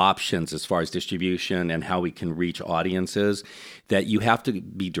many options as far as distribution and how we can reach audiences, that you have to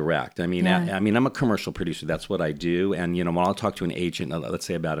be direct. I mean, I'm a commercial producer. That's what I do. And, when I'll talk to an agent, let's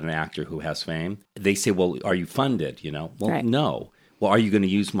say about an actor who has fame, they say, well, are you funded? Well, right. No. Well, are you going to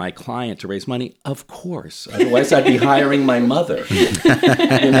use my client to raise money? Of course. Otherwise, I'd be hiring my mother. Right,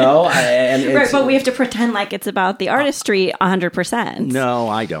 but we have to pretend like it's about the artistry 100%. No,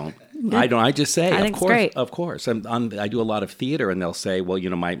 I don't. I don't. I just say, I of think it's course, great. of course. I do a lot of theater, and they'll say, well,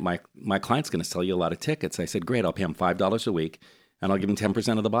 my client's going to sell you a lot of tickets. I said, great, I'll pay him $5 a week, and I'll give him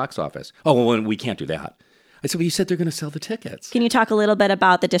 10% of the box office. Oh, well, we can't do that. I said, well, you said they're going to sell the tickets. Can you talk a little bit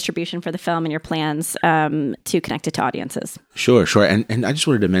about the distribution for the film and your plans to connect it to audiences? Sure. And I just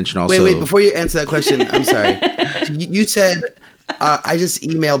wanted to mention also. Wait, before you answer that question, I'm sorry. You said I just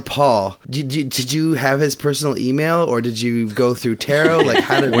emailed Paul. Did you have his personal email, or did you go through Tarot? Like,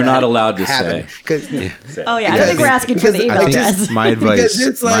 how did We're not allowed to happen? say. Oh yeah, I don't think we're asking for the email address. My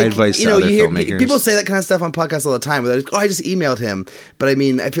advice, my advice to other filmmakers. People say that kind of stuff on podcasts all the time. Where they're like, I just emailed him. But I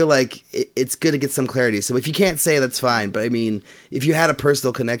mean, I feel like it's good to get some clarity. So if you can't say, that's fine. But I mean, if you had a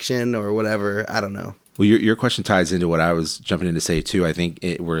personal connection or whatever, I don't know. Well, your question ties into what I was jumping in to say too. I think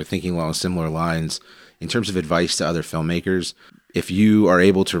we're thinking along similar lines in terms of advice to other filmmakers. If you are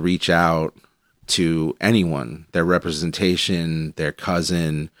able to reach out to anyone, their representation, their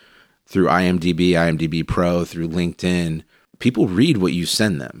cousin, through IMDb Pro, through LinkedIn, people read what you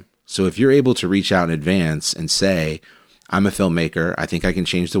send them. So if you're able to reach out in advance and say, I'm a filmmaker, I think I can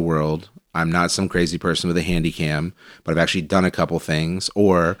change the world, I'm not some crazy person with a handy cam, but I've actually done a couple things,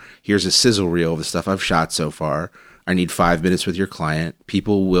 or here's a sizzle reel of the stuff I've shot so far, I need 5 minutes with your client,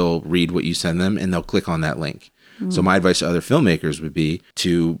 people will read what you send them and they'll click on that link. So my advice to other filmmakers would be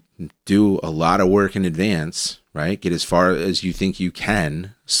to do a lot of work in advance, right? Get as far as you think you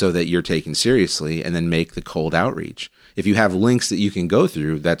can so that you're taken seriously, and then make the cold outreach. If you have links that you can go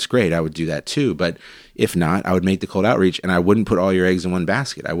through, that's great. I would do that too. But if not, I would make the cold outreach, and I wouldn't put all your eggs in one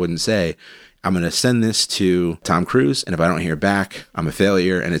basket. I wouldn't say, I'm going to send this to Tom Cruise, and if I don't hear back, I'm a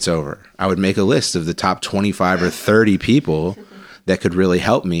failure and it's over. I would make a list of the top 25 or 30 people that could really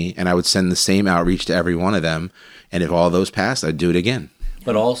help me, and I would send the same outreach to every one of them. And if all those passed, I'd do it again.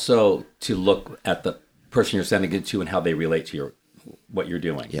 But also to look at the person you're sending it to and how they relate to what you're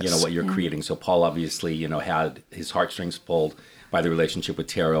doing, Yes. what you're creating. So Paul obviously, had his heartstrings pulled by the relationship with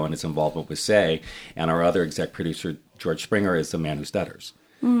Tarot and his involvement with Say. And our other exec producer, George Springer, is the man who stutters.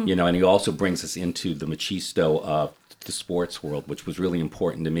 And he also brings us into the machisto of the sports world, which was really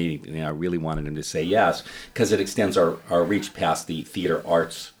important to me. And I really wanted him to say yes, because it extends our reach past the theater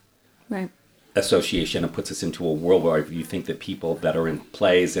arts Right. association and puts us into a world where you think that people that are in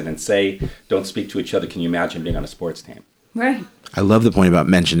plays and in Say don't speak to each other. Can you imagine being on a sports team? Right. I love the point about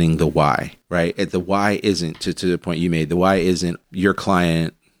mentioning the why, right? The why isn't, to the point you made, the why isn't your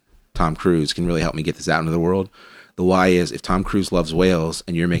client, Tom Cruise, can really help me get this out into the world. The why is, if Tom Cruise loves whales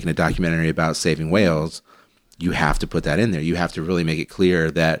and you're making a documentary about saving whales, you have to put that in there. You have to really make it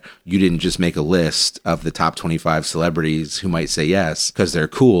clear that you didn't just make a list of the top 25 celebrities who might say yes because they're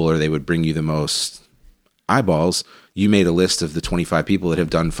cool or they would bring you the most eyeballs. You made a list of the 25 people that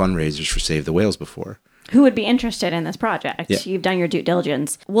have done fundraisers for Save the Whales before. Who would be interested in this project? Yeah. You've done your due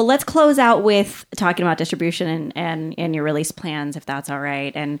diligence. Well, let's close out with talking about distribution and your release plans, if that's all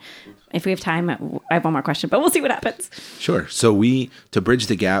right. And if we have time, I have one more question, but we'll see what happens. Sure. So to bridge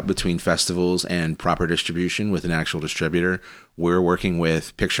the gap between festivals and proper distribution with an actual distributor, we're working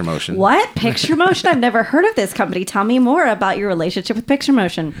with Picture Motion. What? Picture Motion? I've never heard of this company. Tell me more about your relationship with Picture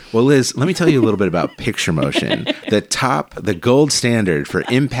Motion. Well, Liz, let me tell you a little bit about Picture Motion, the gold standard for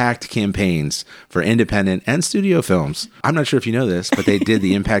impact campaigns for independent and studio films. I'm not sure if you know this, but they did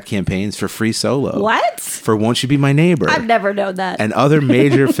the impact campaigns for Free Solo. What? For Won't You Be My Neighbor? I've never known that. And other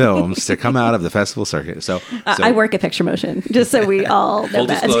major films to come out of the festival circuit. So I work at Picture Motion, just so we all know Full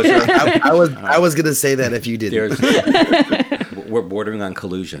that. disclosure. I was gonna say that if you didn't. We're bordering on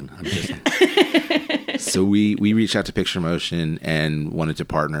collusion. So we reached out to Picture Motion and wanted to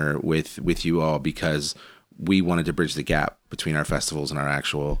partner with you all because we wanted to bridge the gap between our festivals and our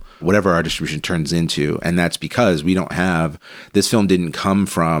actual, whatever our distribution turns into. And that's because we don't have, this film didn't come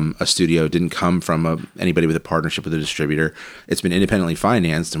from a studio, didn't come from anybody with a partnership with a distributor. It's been independently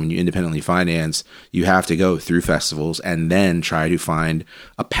financed. And when you independently finance, you have to go through festivals and then try to find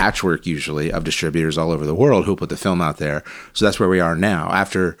a patchwork usually of distributors all over the world who put the film out there. So that's where we are now.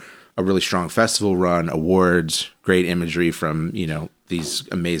 After a really strong festival run, awards, great imagery from, these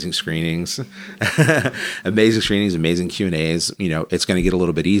amazing screenings, amazing Q&As. It's going to get a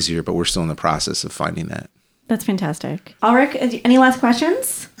little bit easier, but we're still in the process of finding that. That's fantastic. Ulrich, any last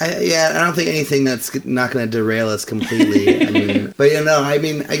questions? I don't think anything that's not going to derail us completely.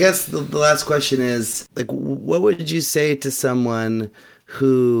 I guess the last question is, what would you say to someone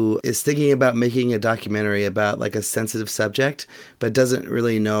who is thinking about making a documentary about a sensitive subject, but doesn't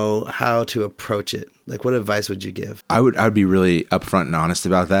really know how to approach it? What advice would you give? I would be really upfront and honest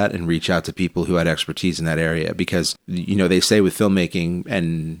about that and reach out to people who had expertise in that area because, they say with filmmaking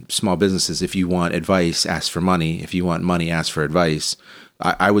and small businesses, if you want advice, ask for money. If you want money, ask for advice.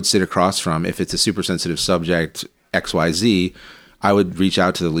 I would sit across from, if it's a super sensitive subject, XYZ, I would reach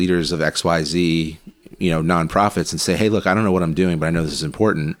out to the leaders of XYZ, nonprofits and say, hey, look, I don't know what I'm doing, but I know this is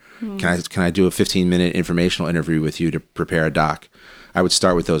important. Can I do a 15-minute informational interview with you to prepare a doc? I would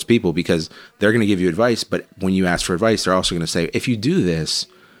start with those people because they're going to give you advice. But when you ask for advice, they're also going to say, if you do this,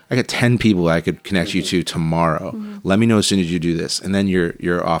 I got 10 people I could connect you to tomorrow. Let me know as soon as you do this. And then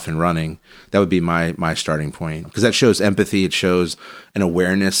you're off and running. That would be my starting point, because that shows empathy. It shows an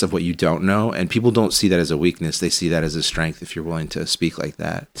awareness of what you don't know. And people don't see that as a weakness. They see that as a strength if you're willing to speak like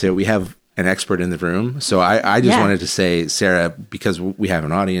that. So we have an expert in the room. So I just wanted to say, Sarah, because we have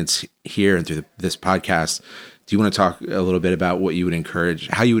an audience here and through this podcast, do you want to talk a little bit about what you would encourage,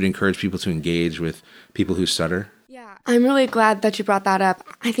 how you would encourage people to engage with people who stutter? Yeah, I'm really glad that you brought that up.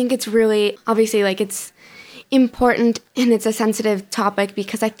 I think it's really, obviously, it's important and it's a sensitive topic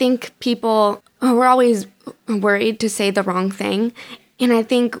because I think people, we're always worried to say the wrong thing. And I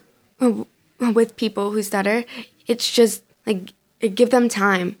think with people who stutter, it's just give them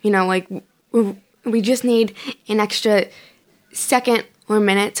time, we just need an extra second or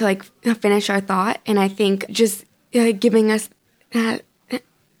minute to finish our thought. And I think just giving us that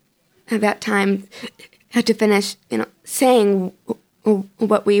time to finish, saying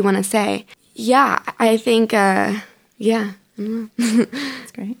what we want to say. Yeah, I think, yeah.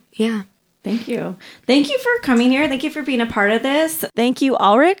 That's great. Yeah. Thank you. Thank you for coming here. Thank you for being a part of this. Thank you,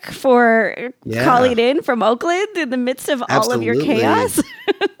 Ulrich, for calling in from Oakland in the midst of all of your chaos.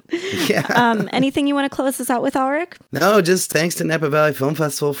 Anything you want to close us out with, Ulrich? No, just thanks to Napa Valley Film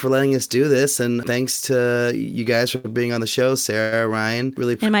Festival for letting us do this. And thanks to you guys for being on the show, Sarah, Ryan.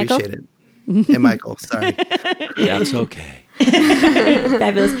 Really appreciate it. And Michael, sorry. That's okay.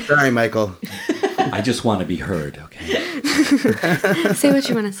 Fabulous. Sorry, Michael. I just want to be heard, okay? Say what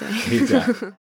you want to say. Exactly.